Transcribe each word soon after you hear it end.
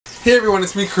Hey everyone,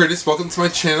 it's me Curtis. Welcome to my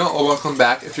channel, or welcome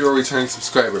back if you're a returning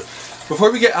subscriber.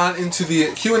 Before we get on into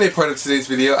the Q&A part of today's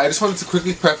video, I just wanted to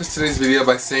quickly preface today's video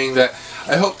by saying that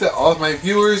I hope that all of my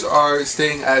viewers are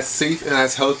staying as safe and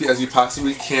as healthy as you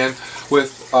possibly can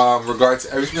with regard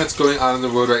to everything that's going on in the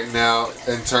world right now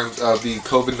in terms of the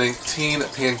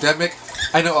COVID-19 pandemic.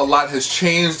 I know a lot has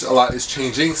changed, a lot is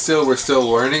changing still. We're still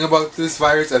learning about this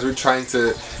virus as we're trying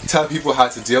to tell people how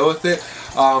to deal with it.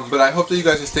 But I hope that you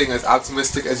guys are staying as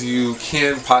optimistic as you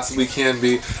possibly can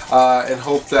be, and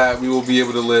hope that we will be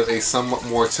able to live a somewhat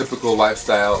more typical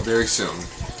lifestyle very soon.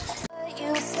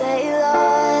 You stay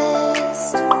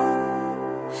lost.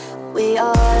 We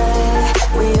are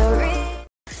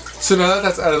So now that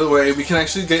that's out of the way, we can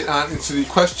actually get on into the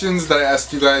questions that I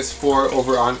asked you guys for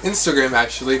over on Instagram.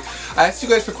 Actually, I asked you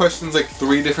guys for questions like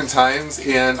 3 different times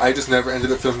and I just never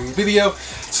ended up filming a video.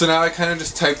 So now I kind of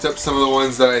just typed up some of the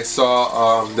ones that I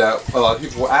saw that a lot of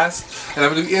people asked, and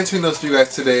I'm going to be answering those for you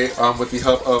guys today with the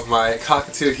help of my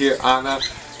cockatiel here, Anna.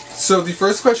 So the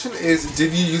first question is,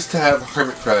 did you used to have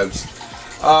hermit crabs?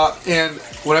 And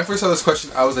when I first saw this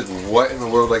question, I was like, what in the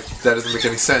world, like, that doesn't make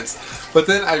any sense. But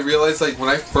then I realized, like, when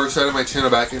I first started my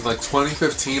channel back in, like,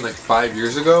 2015, like, 5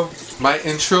 years ago, my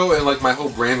intro and, like, my whole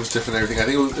brand was different and everything. I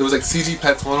think it was like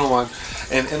CGpets 101,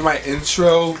 and in my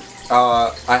intro,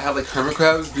 I had, like, hermit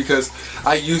crabs because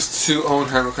I used to own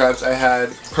hermit crabs. I had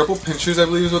purple pinchers, I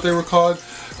believe is what they were called,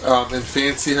 and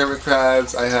fancy hermit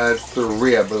crabs. I had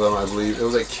 3 of them, I believe. It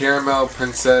was, like, Caramel,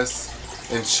 Princess,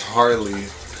 and Charlie.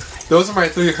 Those are my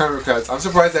 3 hermit crabs. I'm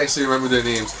surprised I actually remember their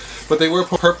names. But they were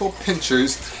purple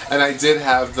pinchers, and I did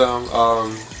have them,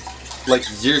 like,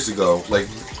 years ago. Like,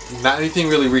 not anything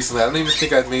really recently. I don't even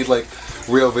think I've made, like,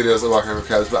 real videos about hermit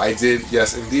crabs, but I did,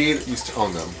 yes, indeed, used to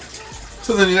own them.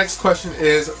 So then the next question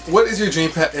is, what is your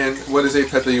dream pet, and what is a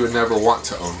pet that you would never want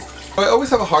to own? I always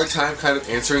have a hard time kind of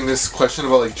answering this question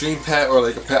about, like, dream pet or,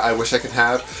 like, a pet I wish I could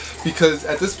have, because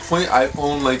at this point, I've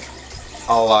owned, like,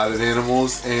 a lot of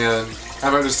animals, and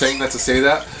I'm not just saying that to say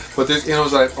that, but there's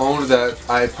animals that I've owned that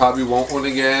I probably won't own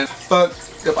again. But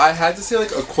if I had to say,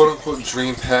 like, a quote-unquote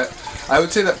dream pet, I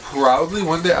would say that probably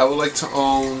one day I would like to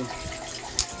own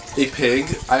a pig.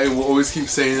 I will always keep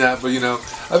saying that, but you know,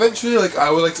 eventually, like,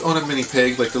 I would like to own a mini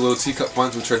pig, like the little teacup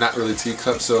ones, which are not really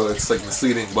teacups, so it's like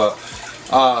misleading, but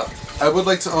I would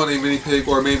like to own a mini pig,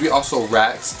 or maybe also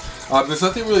rats. There's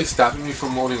nothing really stopping me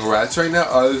from owning rats right now,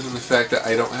 other than the fact that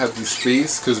I don't have the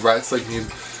space, because rats, like, need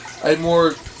a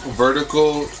more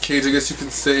vertical cage, I guess you can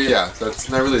say. Yeah, that's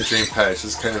not really a dream pet, it's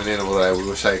just kind of an animal that I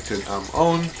wish I could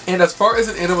own. And as far as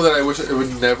an animal that I wish I would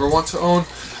never want to own,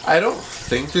 I don't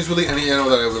think there's really any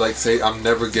animal that I would like say I'm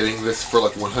never getting this for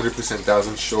like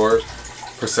 100%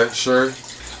 sure.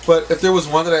 But if there was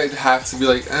one that I'd have to be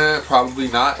like, probably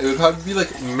not, it would probably be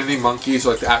like mini monkeys,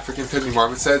 or like the African pygmy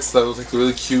marmosets, those like the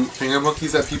really cute finger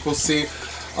monkeys that people see,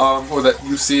 or that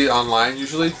you see online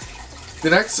usually. The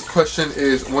next question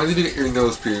is, when did you get your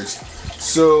nose pierced?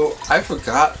 So I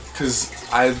forgot, because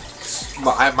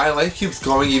my life keeps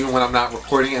going even when I'm not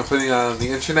recording it and putting it on the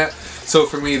internet. So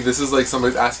for me, this is like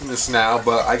somebody's asking this now,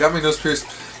 but I got my nose pierced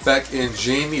back in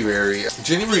January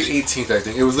 18th, I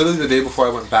think. It was literally the day before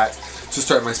I went back to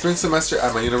start my spring semester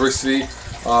at my university.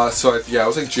 Yeah, it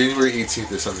was like January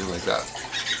 18th or something like that.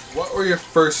 What were your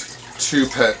first 2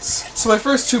 pets? So my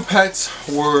first 2 pets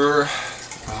were,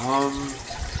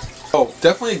 oh,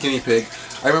 definitely a guinea pig.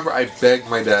 I remember I begged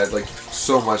my dad, like,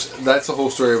 so much. That's a whole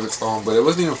story of its own, but it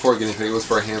wasn't even for a guinea pig, it was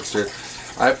for a hamster.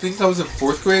 I think I was in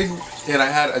 4th grade, and I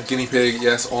had a guinea pig,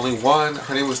 yes, only one.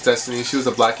 Her name was Destiny. She was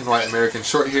a black and white American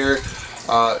short hair.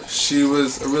 She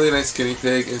was a really nice guinea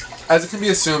pig, and as it can be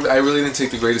assumed, I really didn't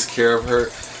take the greatest care of her,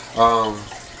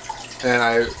 and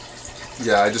I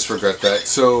just regret that.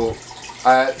 So,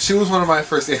 she was one of my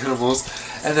first animals.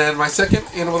 And then my second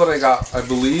animal that I got, I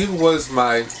believe, was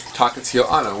my cockatiel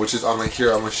Anna, which is on my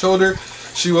shoulder.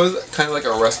 She was kind of like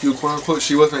a rescue, quote unquote.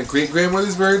 She was my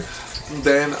great-grandmother's bird.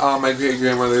 Then my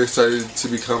great-grandmother started to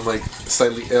become like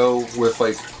slightly ill with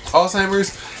like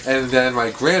Alzheimer's, and then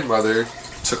my grandmother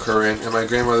took her in, and my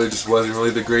grandmother just wasn't really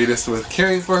the greatest with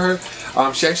caring for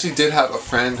her. She actually did have a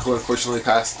friend who unfortunately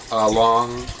passed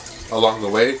along the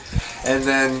way, and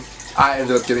then I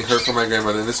ended up getting her for my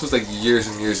grandmother, and this was like years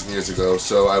and years and years ago,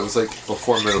 so I was like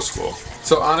before middle school.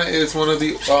 So Anna is one of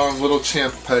the little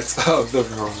champ pets of the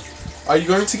room. Are you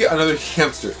going to get another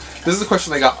hamster? This is a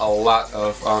question I got a lot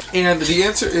of, and the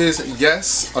answer is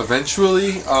yes,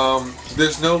 eventually.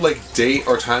 There's no like date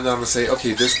or time that I'm going to say,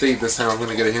 okay, this date, this time I'm going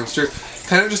to get a hamster.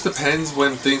 Kind of just depends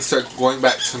when things start going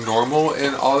back to normal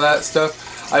and all that stuff.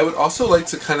 I would also like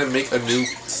to kind of make a new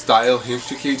style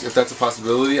hamster cage if that's a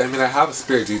possibility. I mean, I have a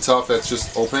spare detail if that's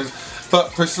just open,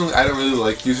 But personally, I don't really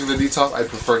like using the detox. I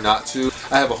prefer not to.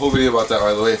 I have a whole video about that,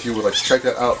 by the way, if you would like to check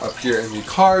that out up here in the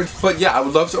card. But yeah, I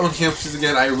would love to own hamsters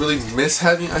again. I really miss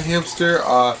having a hamster.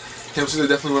 Hamsters are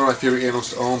definitely one of my favorite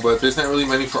animals to own, but there's not really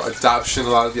many for adoption. A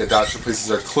lot of the adoption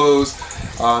places are closed,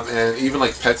 and even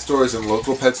like pet stores and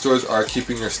local pet stores are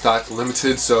keeping their stock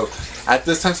limited. So at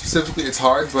this time specifically, it's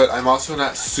hard, but I'm also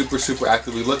not super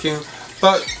actively looking.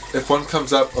 But if one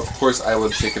comes up, of course, I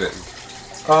would take it in.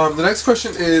 The next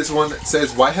question is one that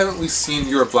says, why haven't we seen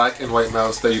your black and white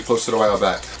mouse that you posted a while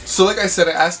back? So like I said,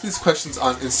 I asked these questions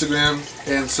on Instagram,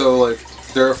 and so like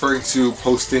they're referring to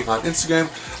posting on Instagram.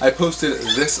 I posted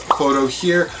this photo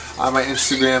here on my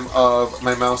Instagram of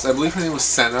my mouse. I believe her name was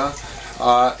Senna,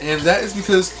 and that is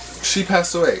because she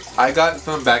passed away. I got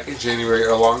them back in January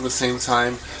along the same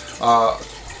time,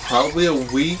 probably a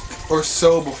week or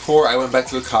so before I went back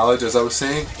to college, as I was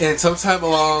saying. And sometime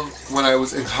along when I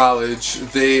was in college,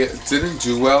 they didn't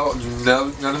do well.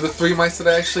 None of the 3 mice that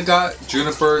I actually got,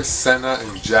 Juniper, Senna,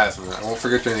 and Jasmine, I won't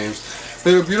forget their names.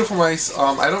 They were beautiful mice.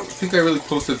 I don't think I really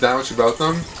posted that much about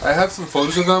them. I have some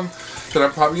photos of them that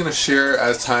I'm probably going to share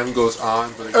as time goes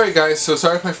on. Alright guys, so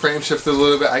sorry if my frame shifted a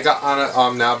little bit. I got on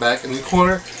it now back in the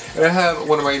corner. And I have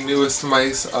one of my newest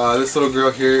mice, this little girl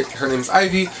here. Her name is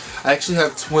Ivy. I actually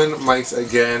have twin mice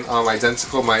again,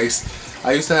 identical mice.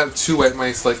 I used to have 2 white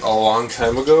mice like a long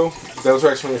time ago. Those were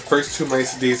actually my first 2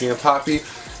 mice, Daisy and Poppy.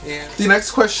 And the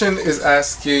next question is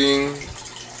asking,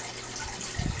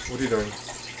 what are you doing?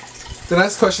 The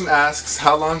next question asks,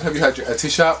 how long have you had your Etsy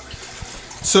shop?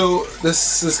 So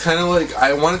this is kind of like,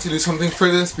 I wanted to do something for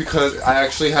this because I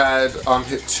actually had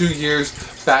hit 2 years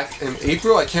back in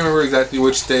April. I can't remember exactly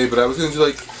which day, but I was going to do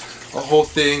like a whole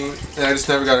thing and I just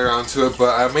never got around to it.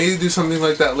 But I may do something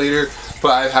like that later,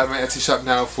 but I've had my Etsy shop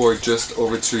now for just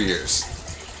over 2 years.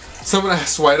 Someone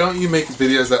asked, why don't you make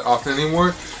videos that often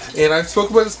anymore? And I've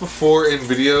spoken about this before in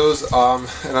videos,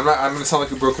 and I'm going to sound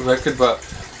like a broken record, but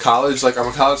college, like I'm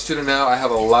a college student now, I have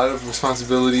a lot of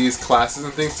responsibilities, classes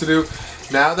and things to do.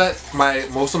 Now that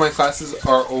most of my classes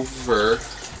are over,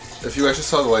 if you guys just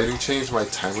saw the lighting change, my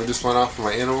timer just went off for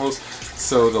my animals,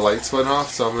 so the lights went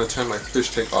off, so I'm going to turn my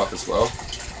fish tank off as well.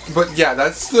 But yeah,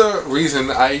 that's the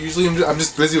reason. I'm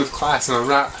just busy with class, and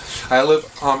I live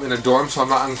in a dorm, so I'm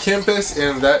not on campus,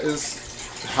 and that is,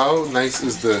 how nice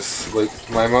is this? Like,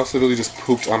 my mouse literally just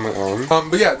pooped on my own.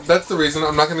 But yeah, that's the reason.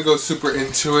 I'm not going to go super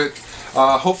into it.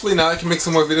 Hopefully now I can make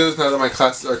some more videos now that my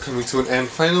classes are coming to an end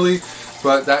finally,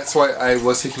 but that's why I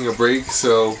was taking a break,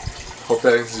 so hope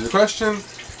that answers your question.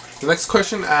 The next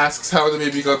question asks, how are the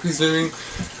baby guppies doing?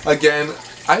 Again,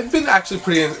 I've been actually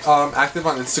pretty active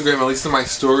on Instagram, at least in my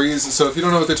stories, so if you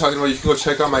don't know what they're talking about, you can go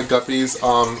check out my guppies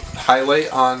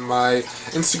highlight on my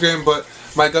Instagram. But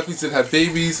my guppies did have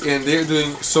babies, and they're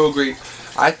doing so great.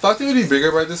 I thought they would be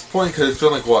bigger by this point, because it's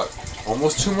been like, what,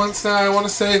 almost 2 months now, I want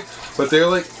to say, but they're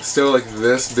like still like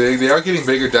this big. They are getting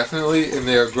bigger definitely, and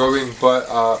they are growing, but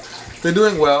they're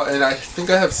doing well. And I think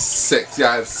I have 6.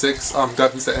 Yeah, I have 6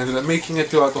 guppies that ended up making it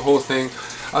throughout the whole thing.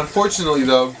 Unfortunately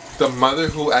though, the mother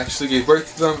who actually gave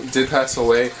birth to them did pass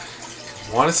away.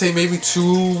 I want to say maybe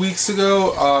 2 weeks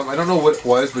ago. I don't know what it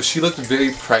was, but she looked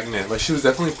very pregnant. Like, she was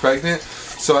definitely pregnant,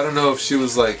 so I don't know if she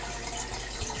was like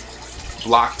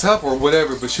locked up or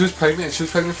whatever, but she was pregnant, and she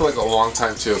was pregnant for like a long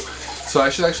time too. So I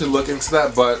should actually look into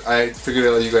that, but I figured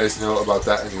I'd let you guys know about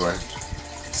that anyway.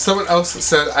 Someone else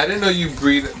said, I didn't know you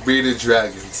breeded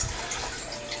dragons.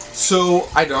 So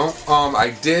I don't.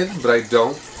 I did, but I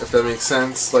don't, if that makes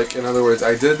sense. Like, in other words,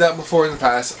 I did that before in the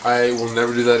past. I will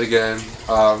never do that again.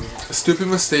 A stupid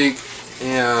mistake,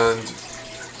 and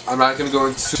I'm not going to go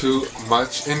into too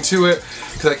much into it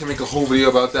because I can make a whole video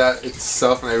about that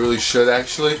itself, and I really should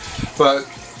actually. But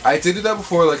I did do that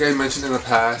before, like I mentioned in the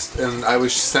past, and I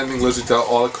was sending lizards out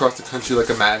all across the country like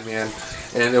a madman.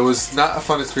 And it was not a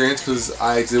fun experience because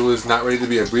I was not ready to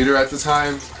be a breeder at the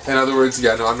time. In other words,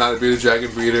 yeah, no, I'm not a bearded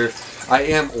dragon breeder. I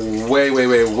am way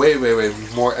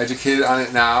more educated on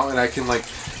it now, and I can like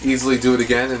easily do it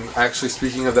again. And actually,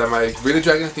 speaking of that, my bearded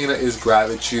dragon Athena is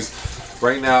gravid. She's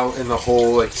right now in the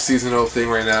whole like seasonal thing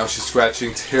right now. She's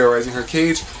scratching, terrorizing her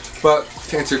cage. But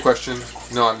to answer your question,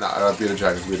 no, I'm not a bearded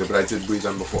dragon breeder, but I did breed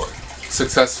them before.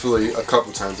 Successfully a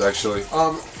couple times actually.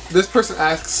 This person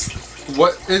asks,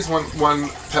 what is one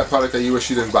pet product that you wish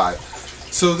you didn't buy?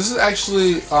 So this is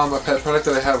actually a pet product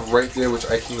that I have right there, which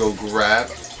I can go grab.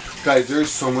 Guys, there's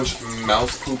so much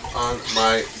mouse poop on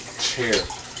my chair.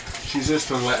 She's just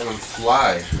been letting them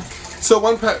fly. So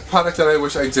one pet product that I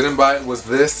wish I didn't buy was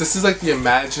this. This is like the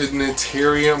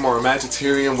Imaginatarium or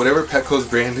Imagitarium, whatever Petco's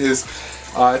brand is.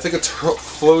 It's like a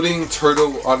floating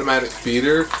turtle automatic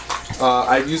feeder.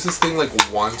 I've used this thing like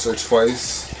once or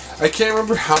twice. I can't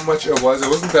remember how much it was. It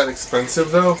wasn't that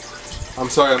expensive though. I'm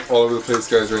sorry I'm all over the place,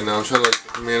 guys, right now. I'm trying to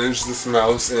like manage this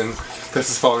mouse and this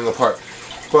is falling apart.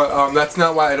 But that's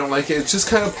not why I don't like it. It's just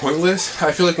kind of pointless.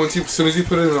 I feel like as soon as you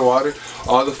put it in the water,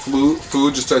 all the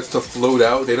food just starts to float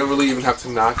out. They don't really even have to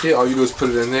knock it. All you do is put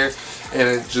it in there, and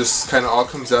it just kind of all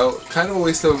comes out. Kind of a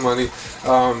waste of money.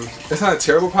 It's not a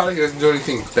terrible product. It doesn't do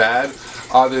anything bad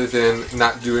other than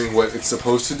not doing what it's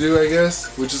supposed to do, I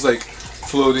guess, which is like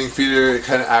floating feeder. It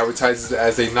kind of advertises it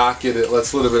as they knock it. It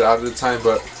lets a little bit out at a time,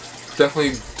 but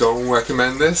definitely don't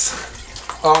recommend this.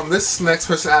 This next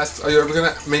person asks, are you ever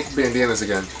going to make bandanas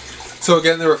again? So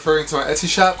again, they're referring to my Etsy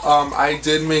shop. I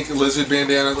did make lizard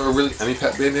bandanas, or really any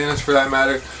pet bandanas for that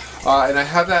matter. And I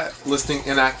have that listing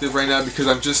inactive right now because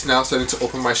I'm just now starting to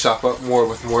open my shop up more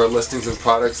with more listings and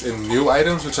products and new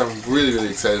items, which I'm really, really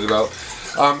excited about.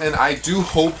 And I do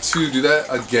hope to do that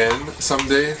again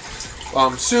someday,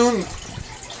 soon.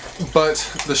 But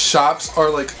the shops are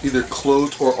like either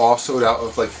closed or all sold out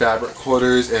of like fabric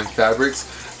quarters and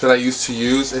fabrics that I used to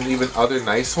use, and even other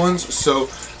nice ones. So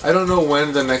I don't know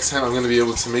when the next time I'm going to be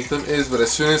able to make them is, but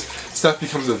as soon as stuff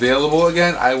becomes available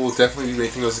again, I will definitely be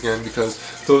making those again because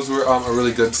those were a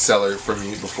really good seller for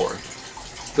me before.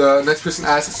 The next person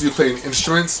asks, do you play any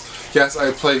instruments? Yes,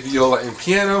 I play viola and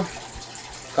piano.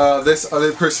 This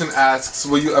other person asks,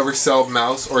 will you ever sell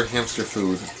mouse or hamster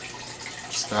food?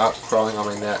 Stop crawling on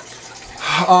my neck.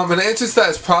 And the answer to that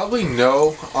is probably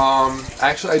no.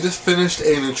 Actually, I just finished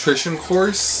a nutrition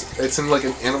course. It's in like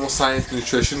an animal science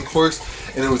nutrition course,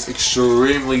 and it was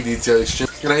extremely detailed.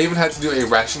 And I even had to do a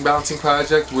ration balancing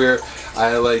project where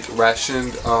I like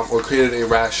rationed or created a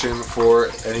ration for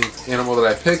any animal that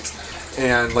I picked,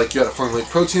 and like you had to formulate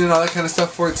protein and all that kind of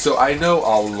stuff for it. So I know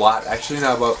a lot actually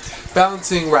now about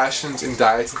balancing rations and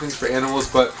diets and things for animals,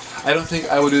 but I don't think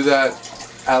I would do that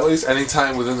at least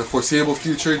anytime within the foreseeable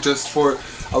future, just for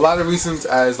a lot of reasons,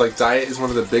 as like diet is one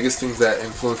of the biggest things that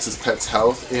influences pets'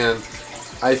 health, and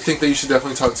I think that you should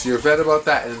definitely talk to your vet about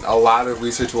that, and a lot of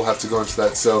research will have to go into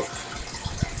that. So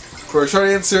for a short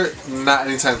answer, not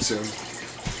anytime soon.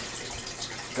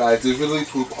 Guys, there's literally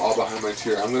poop all behind my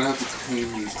chair. I'm gonna have to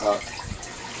clean these up.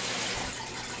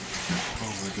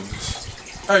 Oh my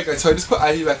goodness. Alright guys, so I just put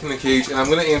Ivy back in the cage, and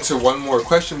I'm gonna answer one more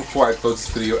question before I close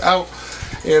this video out.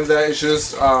 And that is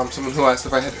just someone who asked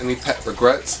if I had any pet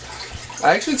regrets.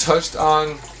 I actually touched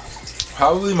on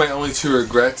probably my only 2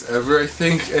 regrets ever, I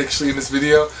think, actually in this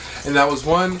video. And that was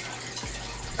one,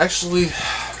 actually,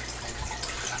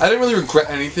 I didn't really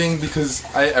regret anything because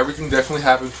everything definitely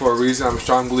happened for a reason. I'm a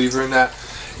strong believer in that.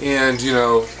 And, you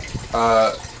know,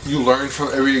 you learn from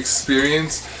every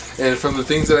experience. And from the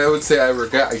things that I would say I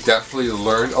regret, I definitely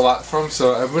learned a lot from.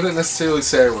 So I wouldn't necessarily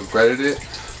say I regretted it.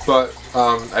 But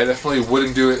I definitely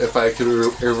wouldn't do it if I could,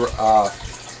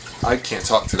 I can't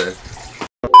talk today.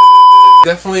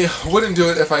 Definitely wouldn't do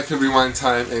it if I could rewind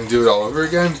time and do it all over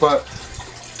again, but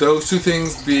those 2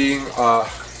 things being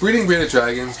breeding bearded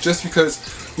dragons, just because,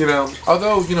 you know,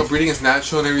 although, you know, breeding is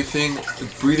natural and everything,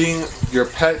 breeding your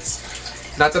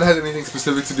pets, not that it has anything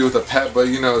specific to do with a pet, but,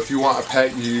 you know, if you want a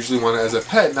pet, you usually want it as a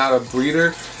pet, not a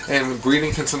breeder, and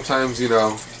breeding can sometimes, you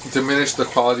know, diminish the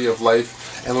quality of life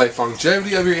and life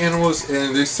longevity of your animals,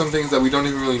 and there's some things that we don't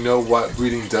even really know what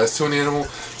breeding does to an animal.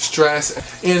 Stress.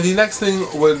 And the next thing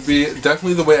would be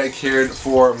definitely the way I cared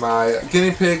for my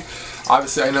guinea pig.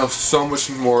 Obviously I know so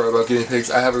much more about guinea pigs.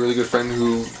 I have a really good friend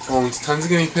who owns tons of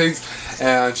guinea pigs,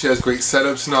 and she has great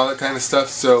setups and all that kind of stuff.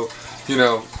 So, you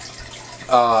know,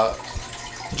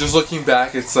 just looking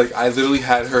back, it's like I literally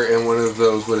had her in one of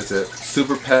those, what is it,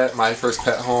 Super Pet, my first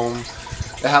pet home.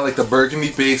 It had like the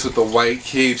burgundy base with the white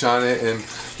cage on it, and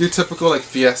your typical like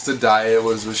Fiesta diet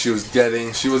was what she was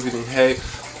getting. She was getting hay.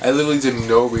 I literally did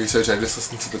no research. I just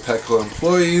listened to the Petco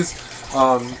employees.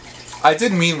 I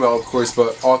did mean well, of course,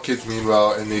 but all kids mean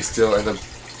well, and they still end up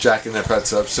jacking their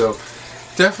pets up. So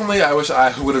definitely, I wish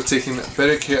I would have taken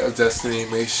better care of Destiny.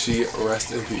 May she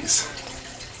rest in peace.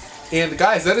 And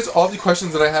guys, that is all the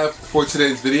questions that I have for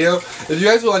today's video. If you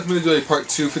guys would like me to do a part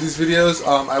 2 for these videos,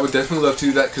 I would definitely love to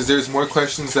do that, because there's more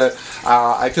questions that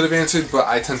I could have answered, but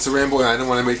I tend to ramble and I didn't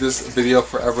want to make this video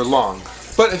forever long.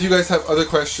 But if you guys have other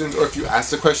questions, or if you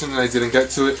asked a question and I didn't get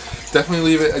to it, definitely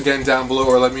leave it again down below,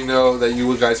 or let me know that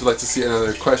you guys would like to see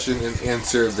another question and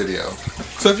answer video.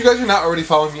 So if you guys are not already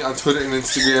following me on Twitter and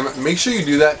Instagram, make sure you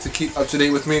do that to keep up to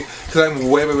date with me, because I'm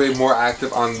way more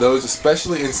active on those,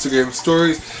 especially Instagram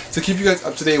stories, to keep you guys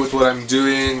up to date with what I'm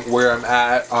doing, where I'm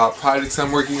at, projects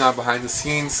I'm working on, behind the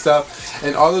scenes stuff,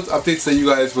 and all those updates that you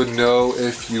guys would know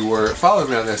if you were following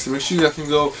me on this. So make sure you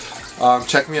definitely go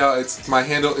check me out. My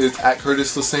handle is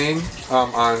 @CurtisLasane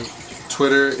on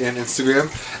Twitter and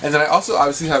Instagram. And then I also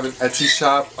obviously have an Etsy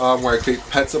shop where I create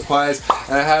pet supplies,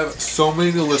 and I have so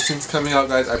many new listings coming out,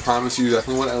 guys. I promise you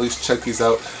definitely want to at least check these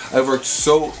out. I've worked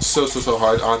so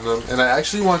hard on them, and I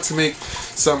actually want to make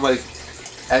some like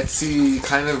Etsy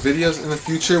kind of videos in the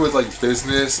future with like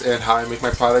business and how I make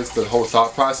my products, the whole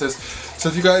thought process. So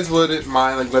if you guys wouldn't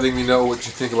mind like letting me know what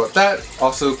you think about that,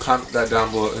 also comment that down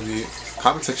below in the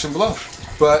comment section below.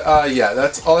 But yeah,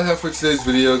 that's all I have for today's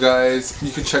video, guys.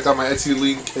 You can check out my Etsy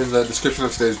link in the description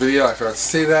of today's video. I forgot to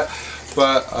say that.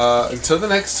 But until the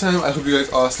next time, I hope you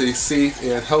guys all stay safe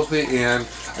and healthy, and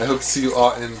I hope to see you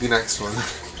all in the next one.